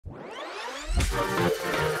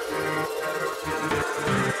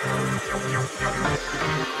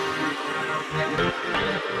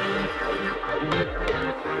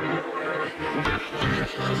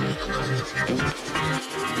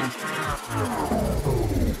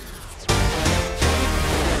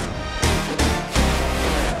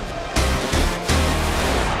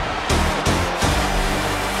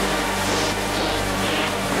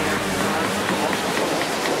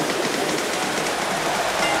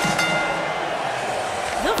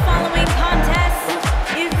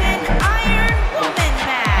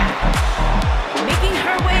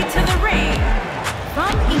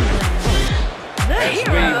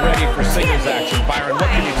Singles action. Byron, what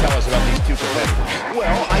can you tell us about these two competitors?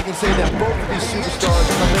 Well, I can say that both of these superstars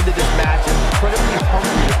come into this match incredibly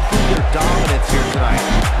hungry to prove their dominance here tonight.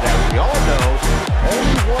 And as we all know,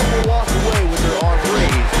 only one will walk away with their arm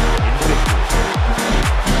raised in victory.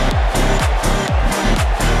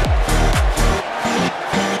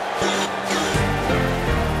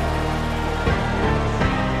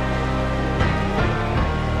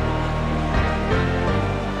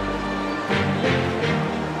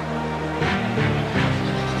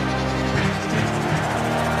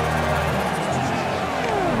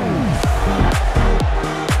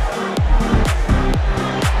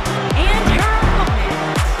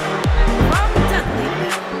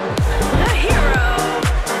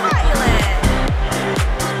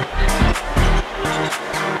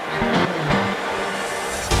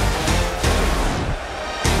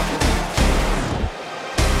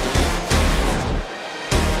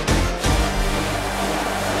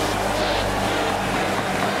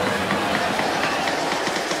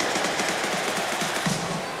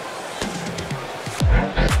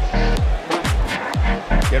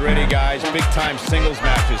 Get ready, guys. Big-time singles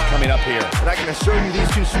matches coming up here. And I can assure you these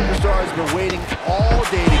two superstars have been waiting all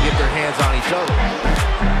day to get their hands on each other.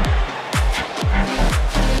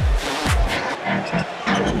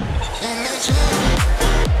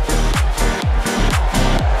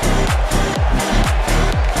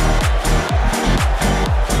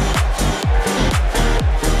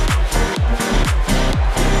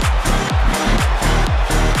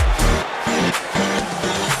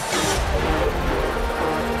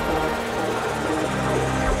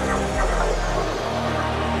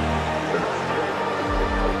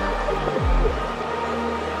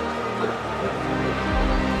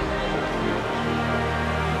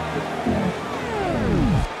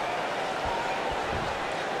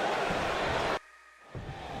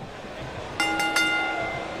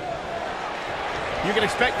 You can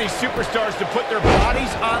expect these superstars to put their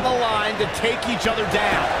bodies on the line to take each other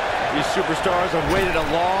down. These superstars have waited a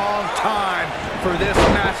long time for this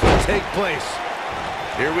match to take place.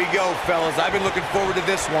 Here we go, fellas. I've been looking forward to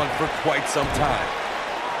this one for quite some time.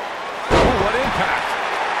 Oh, what impact!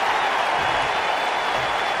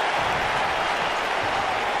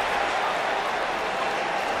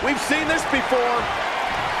 We've seen this before.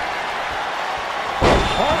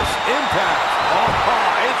 Harsh impact.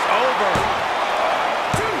 Oh, it's over.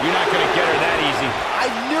 You're not going to get her that easy. I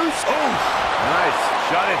knew so. Oh, nice.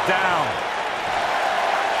 Shut it down.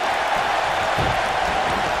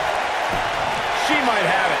 She might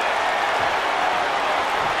have it.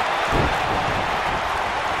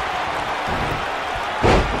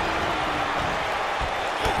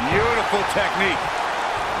 Beautiful technique.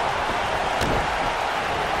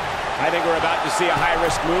 I think we're about to see a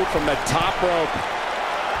high-risk move from the top rope.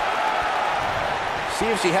 See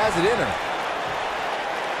if she has it in her.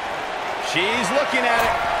 She's looking at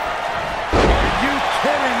it. Are you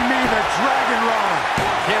kidding me? The Dragon Rod.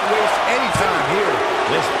 Can't waste any time here.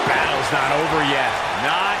 This battle's not over yet.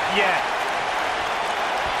 Not yet.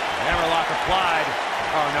 Hammerlock applied.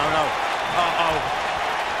 Oh, no, no. Uh-oh.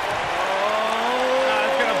 Oh.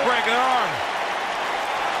 It's going to break an arm.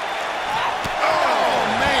 Oh,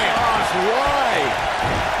 man. Gosh, why?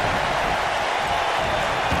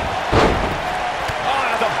 Oh,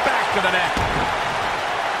 to the back of the neck.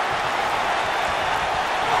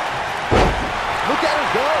 Look at her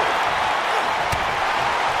go.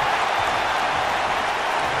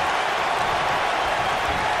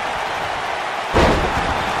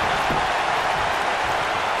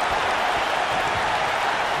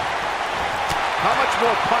 How much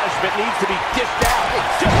more punishment needs to be dished out?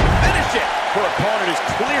 Just finish it! Her opponent is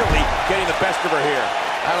clearly getting the best of her here.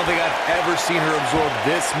 I don't think I've ever seen her absorb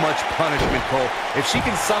this much punishment, Cole. If she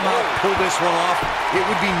can somehow pull this one off, it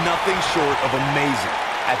would be nothing short of amazing.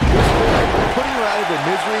 At this point, putting her out of her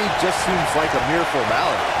misery just seems like a mere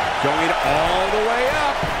formality. Going all the way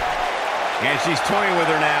up. And she's toying with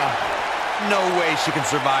her now. No way she can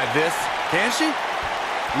survive this. Can she?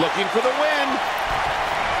 Looking for the win.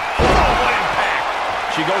 Oh, what impact.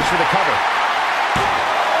 She goes for the cover.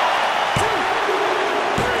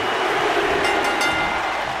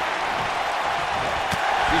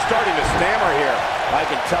 She's starting to stammer here. I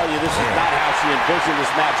can tell you this is not how she envisioned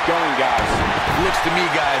this match going, guys. Looks to me,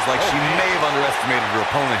 guys, like she may have underestimated her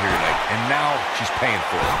opponent here tonight, and now she's paying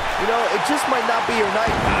for it. You know, it just might not be your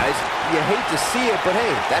night, guys. You hate to see it, but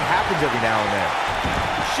hey, that happens every now and then.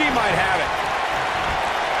 She might have it.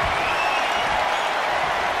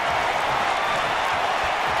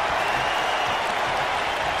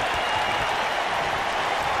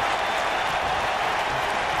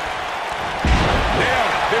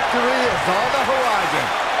 Victory is on the horizon.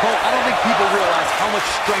 Cole, I don't think people realize how much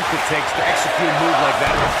strength it takes to execute a move like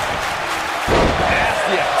that.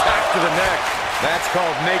 Nasty attack to the neck. That's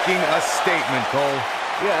called making a statement, Cole.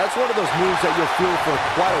 Yeah, that's one of those moves that you'll feel for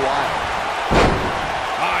quite a while.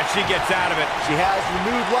 Ah, she gets out of it. She has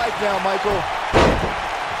renewed life now, Michael.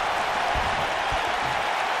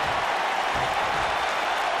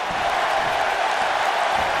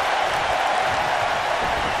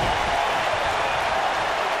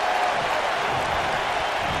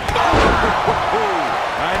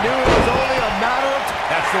 I knew it was only a matter of time.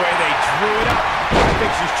 That's the way they drew it up. I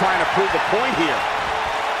think she's trying to prove the point here.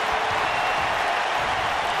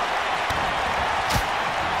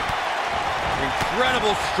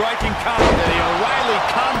 Incredible striking combo. The O'Reilly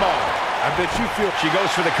combo. I bet you feel she goes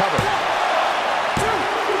for the cover.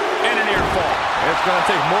 And an ear fall. It's going to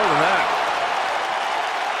take more than that.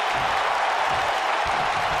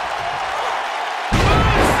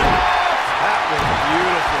 That was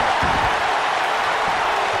beautiful.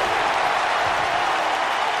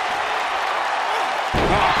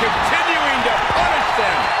 Continuing to punish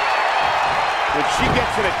them. When she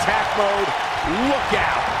gets in attack mode, look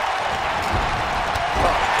out.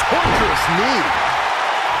 Torturous knee.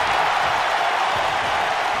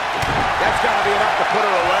 That's got to be enough to put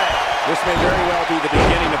her away. This may very well be the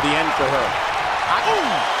beginning of the end for her.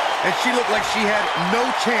 And she looked like she had no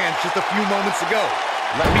chance just a few moments ago.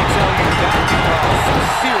 Let me tell you, that could cause some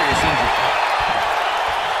serious injury.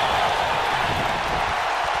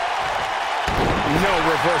 No,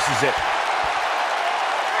 reverses it.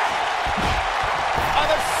 On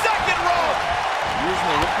the second rope.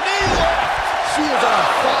 Using the knee lift. She is on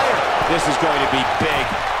fire. This is going to be big,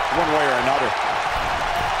 one way or another.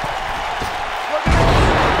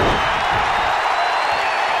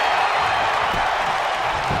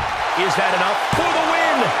 Is that enough for the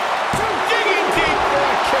win? Digging deep for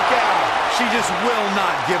a kick out. She just will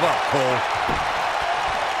not give up, Cole.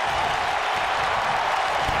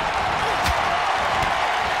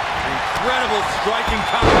 Incredible striking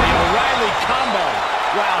combo. The O'Reilly combo.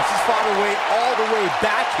 Wow, she's fought her way all the way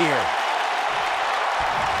back here.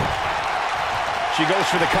 She goes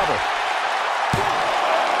for the cover.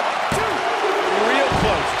 Real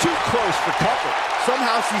close. Too close for cover.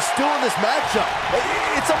 Somehow she's still in this matchup.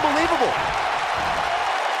 It's unbelievable.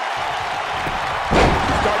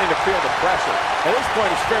 Starting to feel the pressure. At this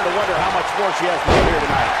point, it's fair to wonder how much more she has to do here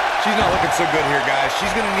tonight. She's not looking so good here, guys.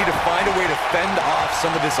 She's going to need to find a way to fend off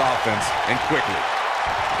some of this offense, and quickly.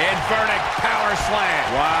 Inverted power slam.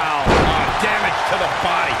 Wow. Oh, damage to the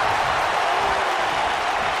body.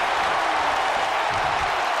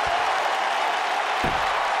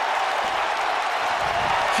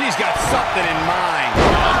 She's got something in mind.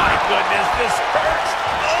 Oh, my goodness, this hurts.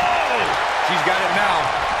 Oh! She's got it now.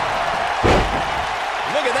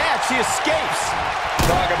 Look at that, she escapes.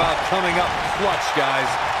 Talk about coming up clutch, guys.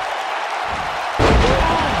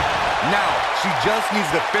 Now, she just needs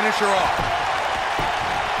to finish her off.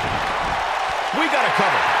 We got a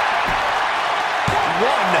cover. 1,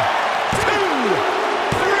 2,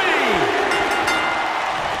 3.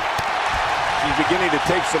 She's beginning to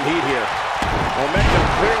take some heat here. Momentum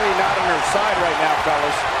clearly not on her side right now,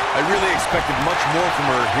 fellas. I really expected much more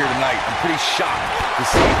from her here tonight. I'm pretty shocked to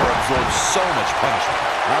see her absorb so much punishment.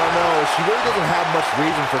 I don't know. She really doesn't have much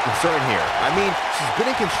reason for concern here. I mean, she's been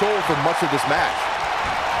in control for much of this match.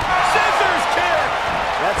 Scissors kick!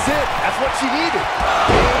 That's it. That's what she needed.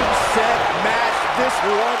 Game, set, match. This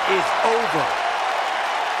one is over.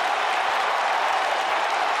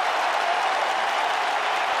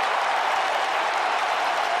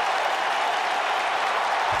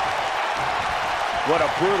 What a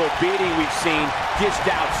brutal beating we've seen dished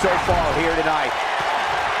out so far here tonight.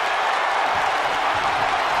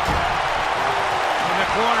 In the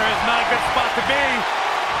corner is not a good spot to be.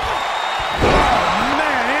 Oh,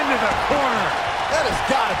 man, into the corner. That has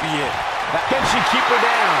got to be it. Can she keep her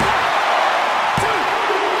down? 2.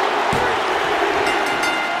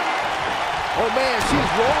 Oh, man, she's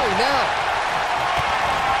rolling now.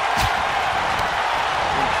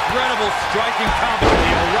 incredible striking combo.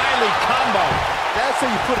 The O'Reilly combo. That's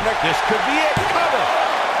how you put it. This could be it. Cover.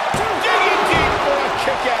 Digging deep for a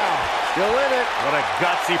kick out. Still in it. What a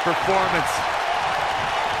gutsy performance.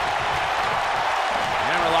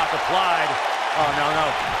 Hammerlock applied. Oh, no.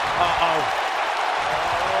 Uh-oh.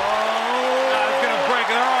 That's going to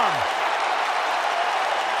break an arm.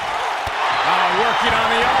 Working on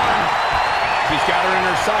the arm. She's got her in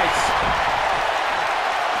her sights.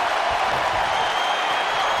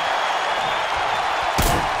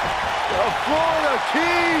 The Florida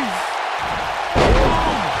Keys.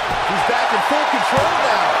 Boom. He's back in full control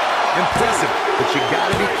now. Impressive, but you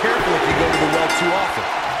gotta be careful if you go to the well too often.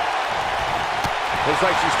 Looks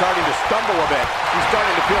like she's starting to stumble a bit. She's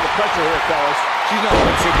starting to feel the pressure here, fellas. She's not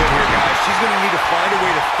looking so good here, guys. She's gonna need to find a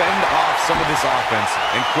way to fend off some of this offense,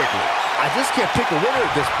 and quickly. I just can't pick a winner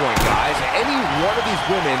at this point, guys. Any one of these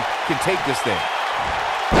women can take this thing.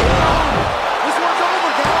 This one's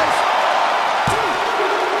over, guys.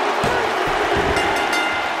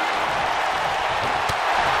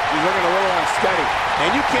 She's looking a little unsteady.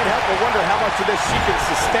 And you can't help but wonder how much of this she can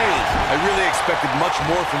sustain. I really expected much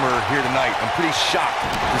more from her here tonight. I'm pretty shocked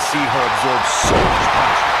to see her absorb so much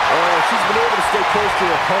punishment. Oh, she's been able to stay close to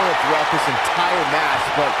her opponent throughout this entire match,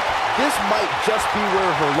 but this might just be where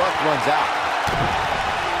her luck runs out.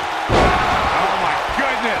 Oh, my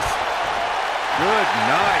goodness. Good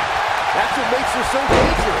night. That's what makes her so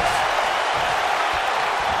dangerous.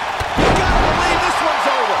 You gotta believe this one's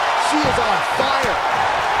over. She is on fire.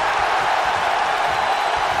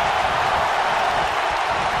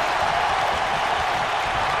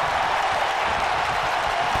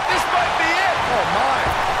 This might be it. Oh, my.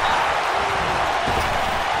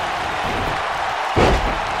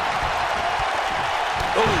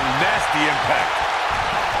 Oh, nasty impact.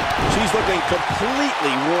 She's looking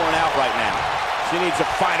completely worn out right now. She needs to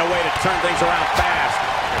find a way to turn things around fast.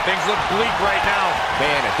 Things look bleak right now.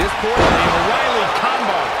 Man, at this point, The O'Reilly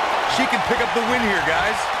combo. She can pick up the win here,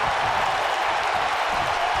 guys.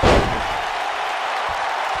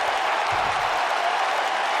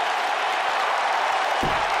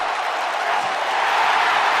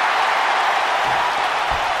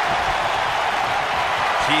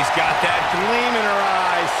 She's got that gleam in her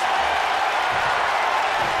eyes.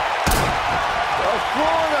 the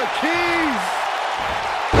Florida Keys.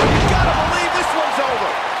 You gotta believe this one's over.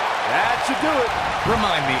 That should do it.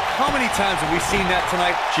 Remind me, how many times have we seen that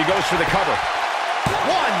tonight? She goes for the cover.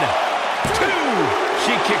 1, 2.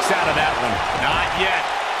 She kicks out of that one. Not yet.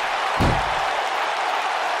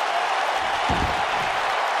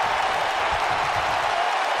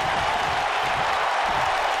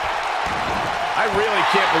 I really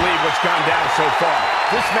can't believe what's gone down so far.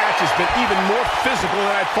 This match has been even more physical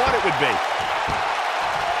than I thought it would be.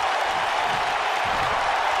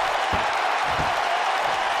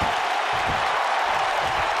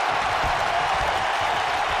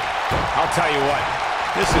 I'll tell you what,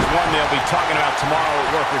 this is one they'll be talking about tomorrow at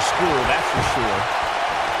work or school, that's for sure.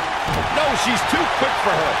 No, she's too quick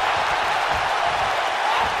for her.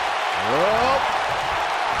 Oh.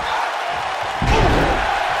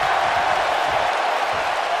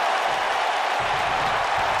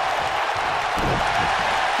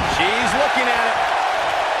 She's looking at it.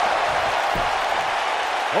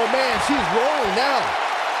 Oh, man, she's rolling now.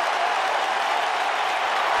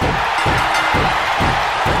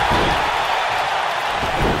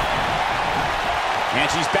 And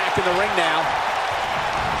she's back in the ring now.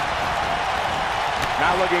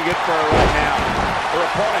 Not looking good for her right now. Her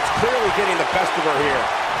opponent's clearly getting the best of her here.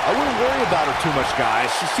 I wouldn't worry about her too much,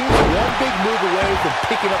 guys. She seems one big move away from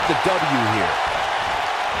picking up the W here.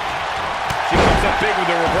 She comes up big with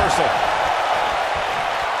the reversal.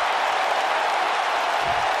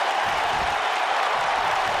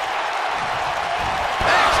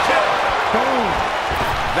 Axe kick. Boom.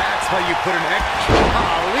 That's how you put an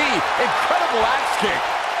Golly, incredible axe kick.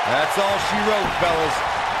 That's all she wrote, fellas.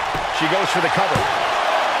 She goes for the cover.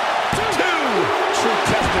 2. True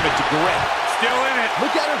testament to grit. Still in it.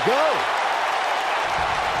 Look at her go.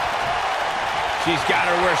 She's got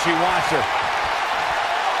her where she wants her.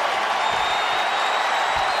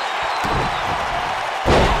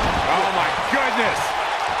 Oh, my goodness.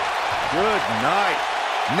 Good night.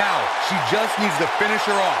 Now, she just needs to finish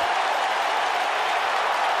her off.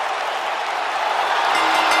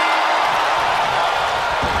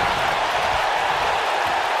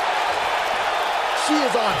 She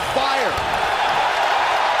is on fire.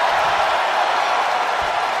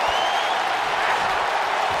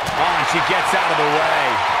 Oh, and she gets out of the way.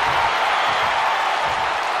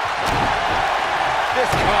 This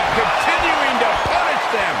continuing to punish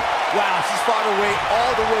them. Wow, she's fought her way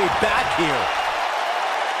all the way back here.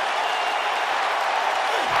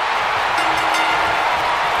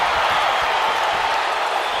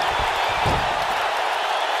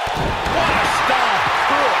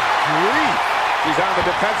 She's on the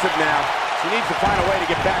defensive now. She needs to find a way to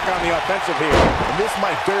get back on the offensive here. And this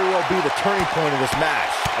might very well be the turning point of this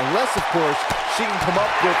match. Unless, of course, she can come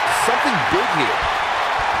up with something big here.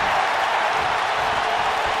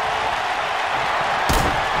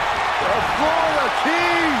 The Florida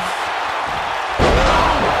Keys!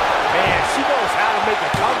 Man, she knows how to make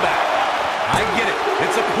a comeback. I get it.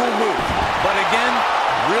 It's a cool move. But again,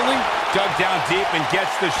 really? Dug down deep and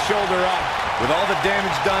gets the shoulder up. With all the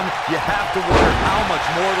damage done, you have to wonder how much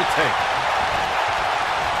more it'll take.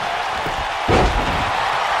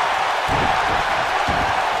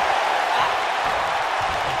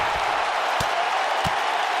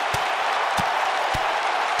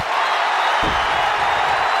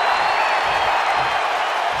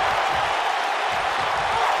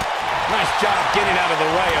 Nice job getting out of the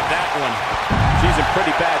way of that one. She's in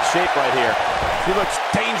pretty bad shape right here. She looks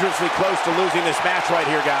dangerously close to losing this match right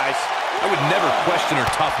here, guys. I would never question her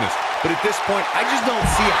toughness, but at this point, I just don't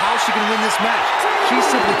see how she can win this match. She's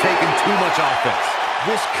simply taking too much offense.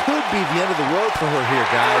 This could be the end of the road for her here,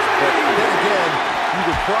 guys. But then again, you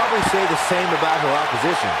could probably say the same about her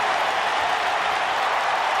opposition.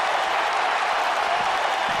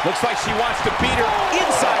 Looks like she wants to beat her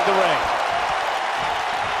inside the ring.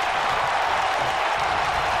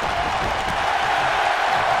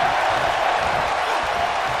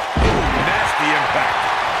 Nasty impact.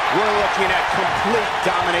 We're looking at complete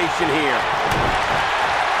domination here.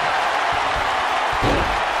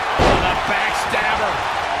 The backstabber.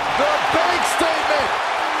 The bank statement!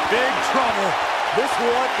 Big trouble. This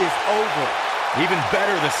one is over. Even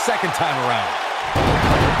better the second time around.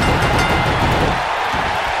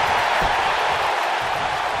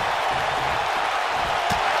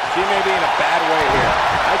 She may be in a bad way here.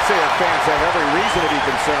 I'd say her fans have every reason to be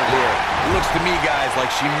concerned here. It looks to me, guys,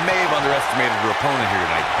 like she may have underestimated her opponent here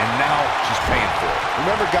tonight, and now she's paying for it.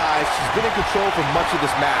 Remember, guys, she's been in control for much of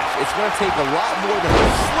this match. It's going to take a lot more than a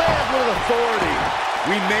slam with authority.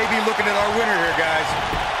 We may be looking at our winner here, guys.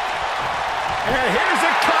 And here's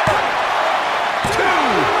a cover. 2.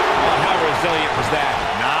 Oh, how resilient was that?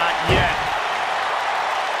 Not yet.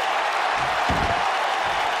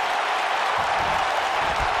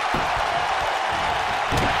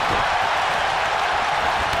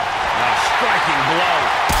 Striking blow.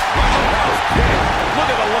 Roundhouse kick. Look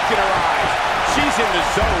at the look in her eyes. She's in the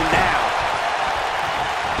zone now.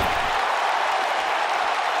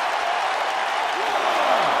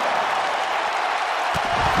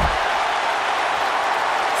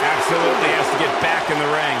 Absolutely has to get back in the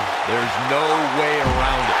ring. There's no way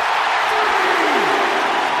around it.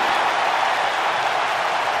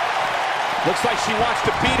 Looks like she wants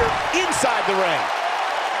to beat her inside the ring.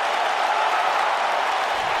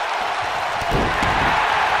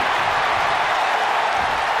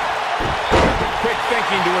 Quick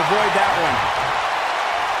thinking to avoid that one.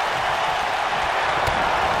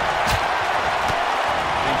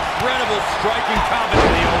 Incredible striking combo,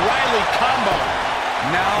 the O'Reilly combo.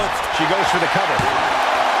 Now she goes for the cover. 2!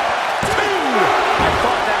 I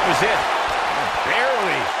thought that was it.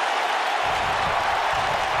 Barely.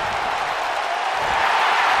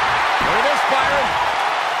 Look at this, Byron.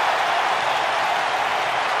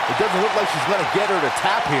 It doesn't look like she's going to get her to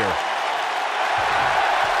tap here.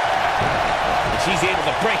 She's able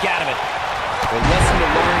to break out of it. The lesson to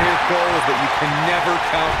learn here, Cole, is that you can never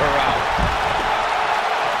count her out.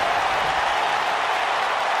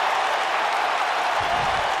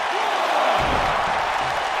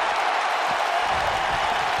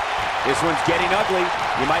 This one's getting ugly.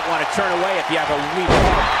 You might want to turn away if you have a weak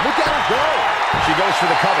arm. Look at her go. She goes for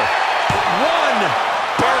the cover. 1!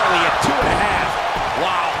 Barely at 2.5.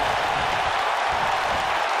 Wow.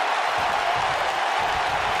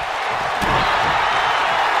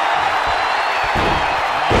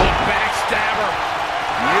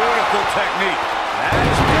 Beautiful technique.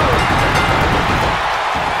 That's good.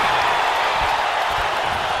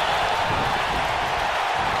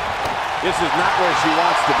 This is not where she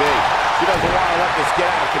wants to be. She doesn't want to let this get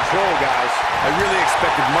out of control, guys. I really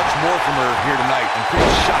expected much more from her here tonight. I'm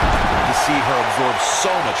pretty shocked to see her absorb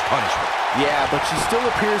so much punishment. Yeah, but she still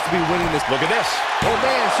appears to be winning this. Look at this. Oh,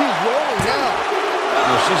 man, she's rolling now.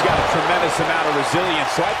 Well, she's got a tremendous amount of resilience,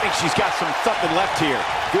 so I think she's got something left here.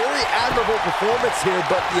 Very admirable performance here,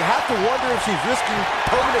 but you have to wonder if she's risking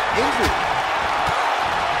permanent injury.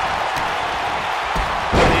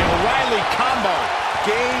 The O'Reilly combo.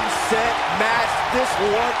 Game, set, match. This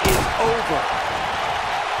one is over.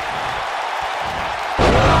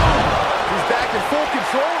 She's back in full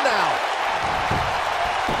control now.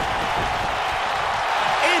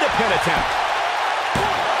 And a pin attempt.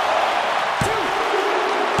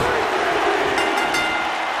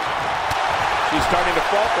 She's starting to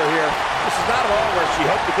falter here. This is not at all where she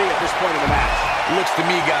hoped to be at this point in the match. Looks to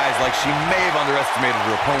me, guys, like she may have underestimated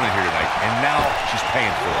her opponent here tonight, and now she's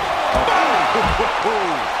paying for it.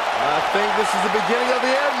 I think this is the beginning of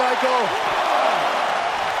the end, Michael.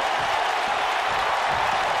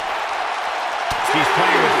 She's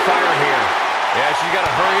playing with fire here. Yeah, she's got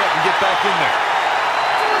to hurry up and get back in there.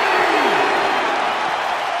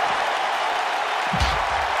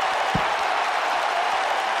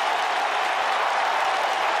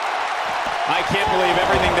 I can't believe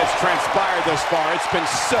everything that's transpired thus far. It's been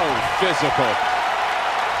so physical.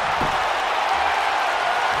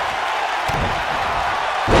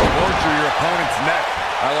 Torture your opponent's neck.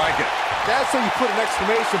 I like it. That's how you put an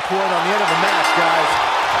exclamation point on the end of the match, guys.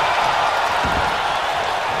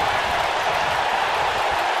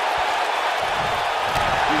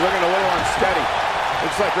 She's looking a little unsteady.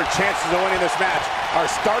 Looks like her chances of winning this match are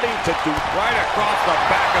starting to do Right across the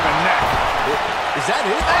back of the neck. Is that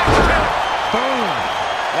it? Boom.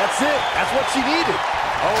 That's it. That's what she needed.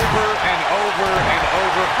 Over and over and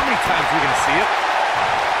over. How many times are we going to see it?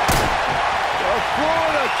 The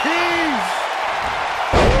Florida Keys.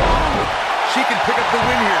 She can pick up the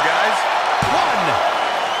win here, guys.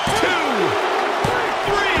 1, 2,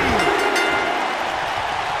 3.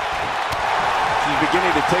 She's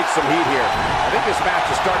beginning to take some heat here. I think this match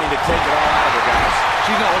is starting to take it all out of her, guys.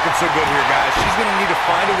 She's not looking so good here, guys. She's going to need to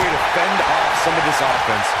find a way to fend off some of this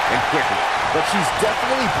offense, and quickly. But she's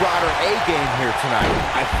definitely brought her A game here tonight.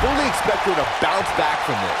 I fully expect her to bounce back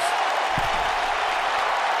from this.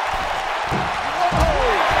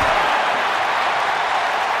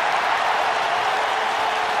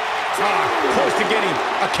 Close to getting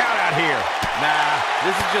a count out here. Nah,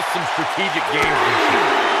 this is just some strategic gamesmanship.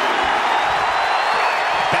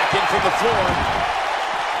 Back in from the floor.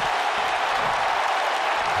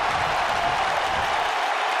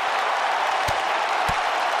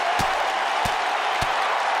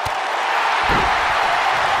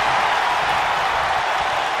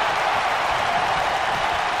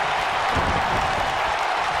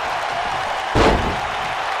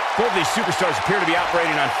 Both of these superstars appear to be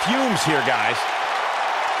operating on fumes here, guys.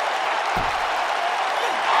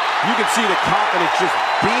 You can see the confidence just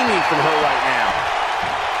beaming from her right now.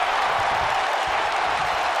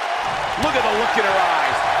 Look at the look in her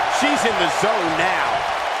eyes. She's in the zone now.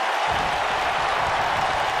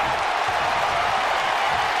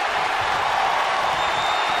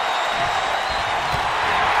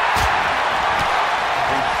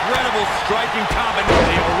 Incredible striking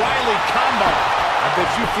combination. The O'Reilly combo. I bet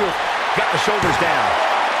you feel got the shoulders down.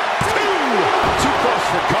 Too close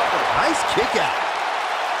for cover. Nice kick out.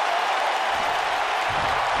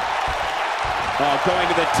 Oh, going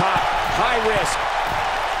to the top. High risk.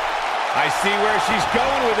 I see where she's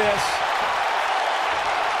going with this.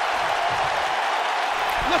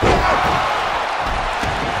 Look out!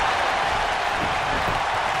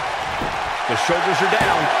 The shoulders are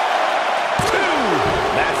down. 2!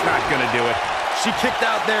 That's not going to do it. She kicked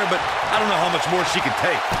out there, but I don't know how much more she can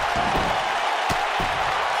take.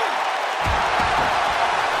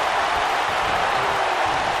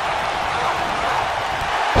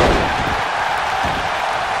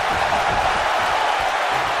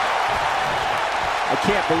 I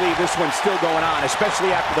can't believe this one's still going on,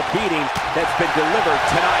 especially after the beating that's been delivered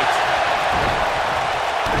tonight.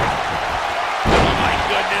 Oh, my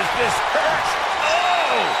goodness, this hurts.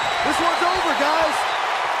 Oh! This one's over, guys.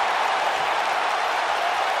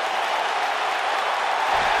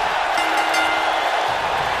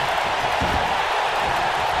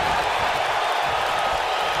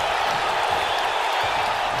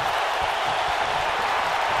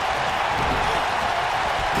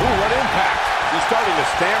 He's starting to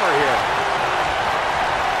stammer here.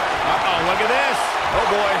 Uh-oh, look at this. Oh,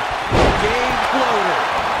 boy. Game floater.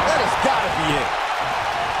 That has got to be it.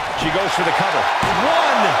 She goes for the cover.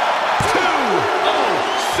 1, 2. Oh,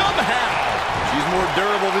 somehow. She's more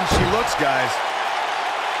durable than she looks, guys.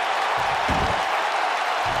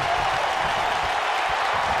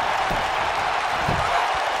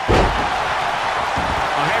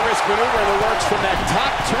 A high-risk maneuver in the works from that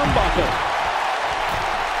top turnbuckle.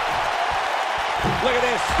 Look at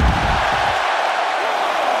this.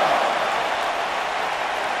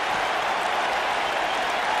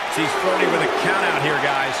 She's flirting with a count out here,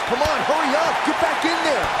 guys. Come on, hurry up. Get back in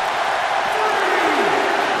there.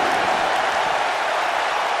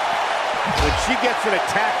 When she gets in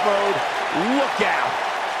attack mode, look out.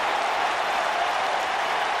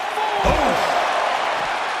 Oh.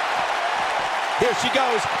 Here she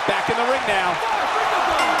goes. Back in the ring now.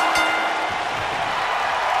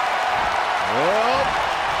 Oh.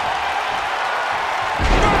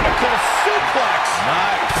 Vertical suplex. suplex.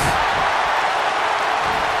 Nice.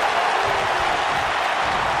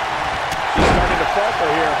 She's starting to falter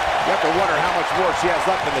here. You have to wonder how much more she has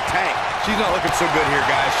left in the tank. She's not looking so good here,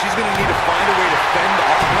 guys. She's going to need to find a way to fend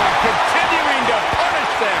off. Continuing to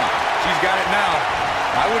punish them. She's got it now.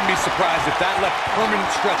 I wouldn't be surprised if that left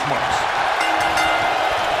permanent stretch marks.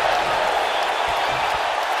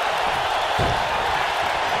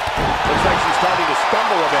 Looks like she's starting to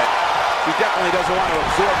stumble a bit. She definitely doesn't want to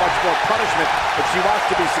absorb much more punishment if she wants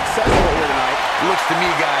to be successful here tonight. Looks to me,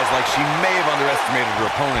 guys, like she may have underestimated her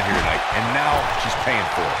opponent here tonight, and now she's paying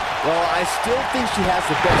for it. Well, I still think she has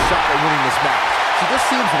the best shot at winning this match. She just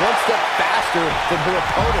seems one step faster than her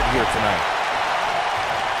opponent here tonight.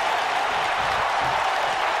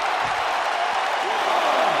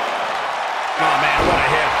 Oh, man, what a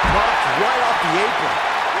hit. Knocked right off the apron.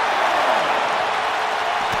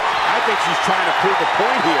 I think she's trying to prove a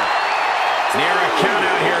point here. Near a count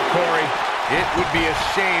out here, Corey. It would be a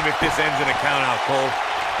shame if this ends in a count out, Cole.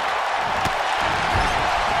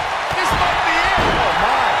 This might be it. Oh,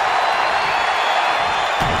 my.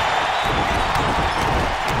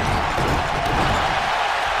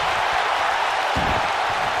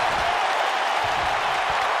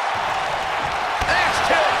 Axe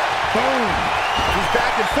kick. Boom. She's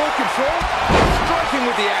back in full control. Striking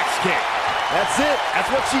with the axe kick. That's it.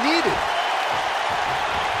 That's what she needed.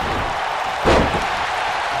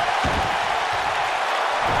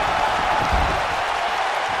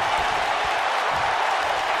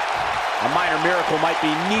 A minor miracle might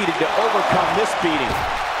be needed to overcome this beating.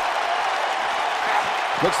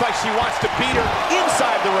 Looks like she wants to beat her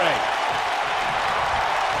inside the ring.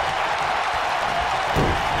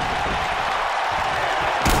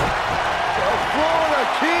 Florida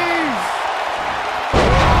Keys.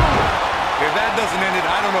 If that doesn't end it,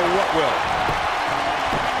 I don't know what will.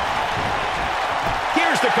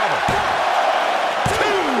 Here's the cover. 2,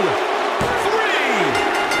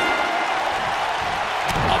 3.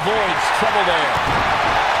 Avoids trouble there.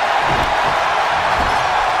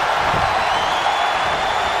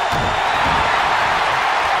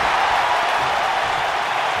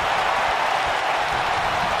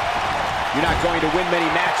 You're not going to win many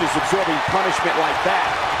matches absorbing punishment like that.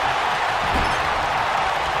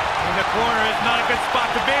 In the corner is not a good spot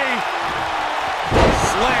to be.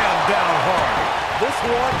 Slam down hard. This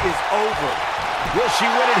one is over. Will she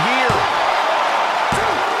win it here?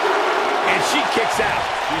 And she kicks out.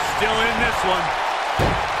 She's still in this one.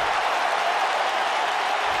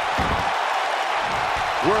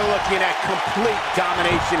 We're looking at complete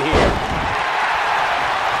domination here.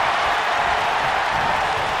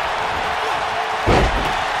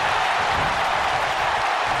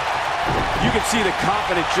 You can see the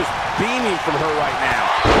confidence just beaming from her right now.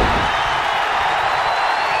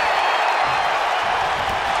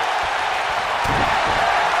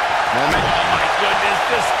 Momentum. Oh my goodness,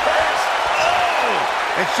 this hurts. Oh!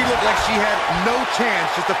 And she looked like she had no chance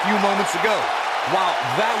just a few moments ago. Wow,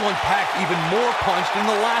 that one packed even more punch than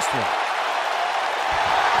the last one.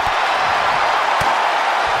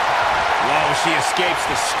 Whoa, she escapes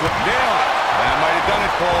the script. Nailed it. That might have done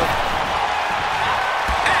it, Cole.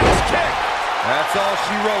 Axe kick. That's all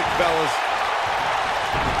she wrote, fellas.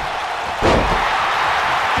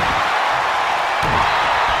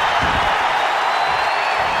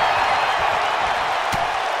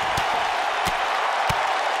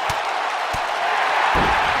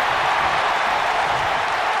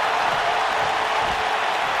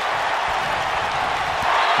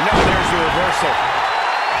 No, there's the reversal.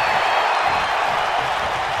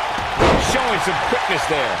 Showing some quickness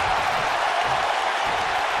there.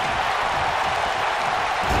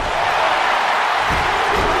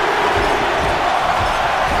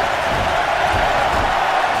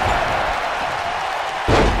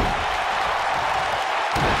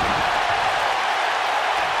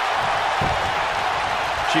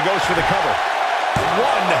 She goes for the cover. 1,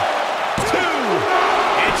 2,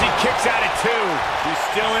 and she kicks out at 2. She's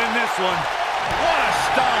still in this one. What a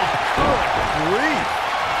stomp. Good grief.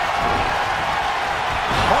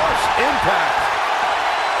 Harsh impact.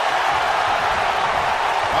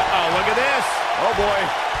 Uh-oh, look at this. Oh, boy.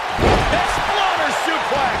 Exploder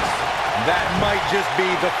suplex. That might just be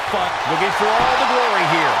the fun. Looking for all the glory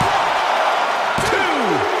here. 2,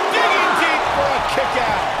 digging deep for a kick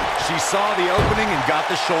out. She saw the opening and got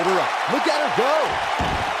the shoulder up. Look at her go.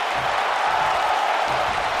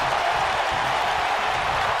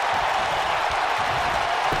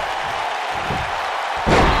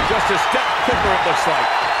 Just a step quicker, it looks like.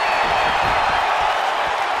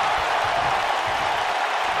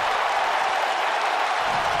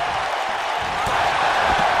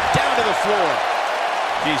 Down to the floor.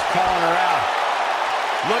 She She's calling her out.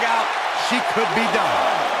 Look out. She could be done.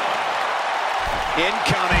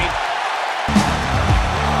 Incoming.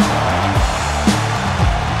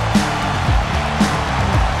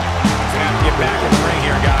 She's gonna have to get back in the ring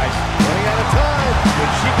here, guys. Running out of time. When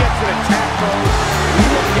she gets in attack mode, we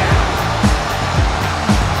look down.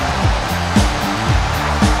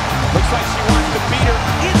 Looks like she wants to beat her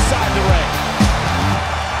inside the ring.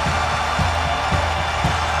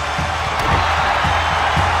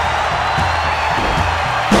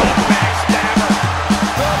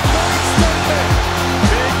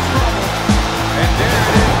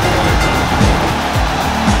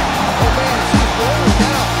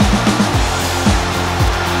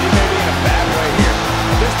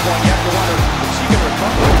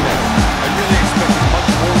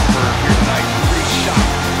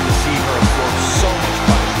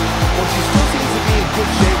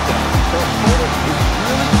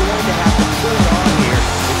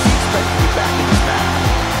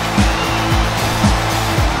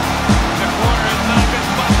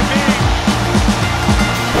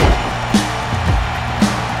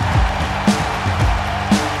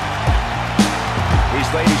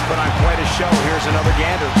 Ladies put on quite a show. Here's another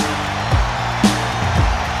gander.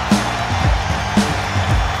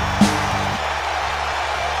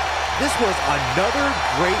 This was another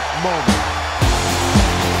great moment.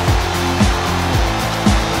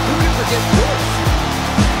 Who can forget this?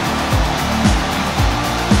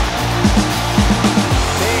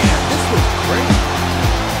 Man, this was great.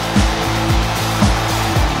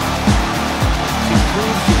 She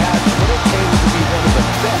proves she has what it takes to be one of the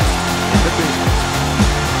best in the business.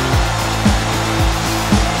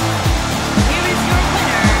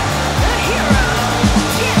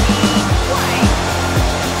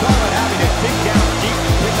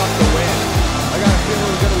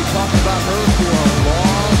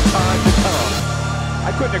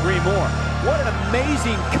 I couldn't agree more. What an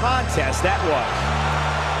amazing contest that was.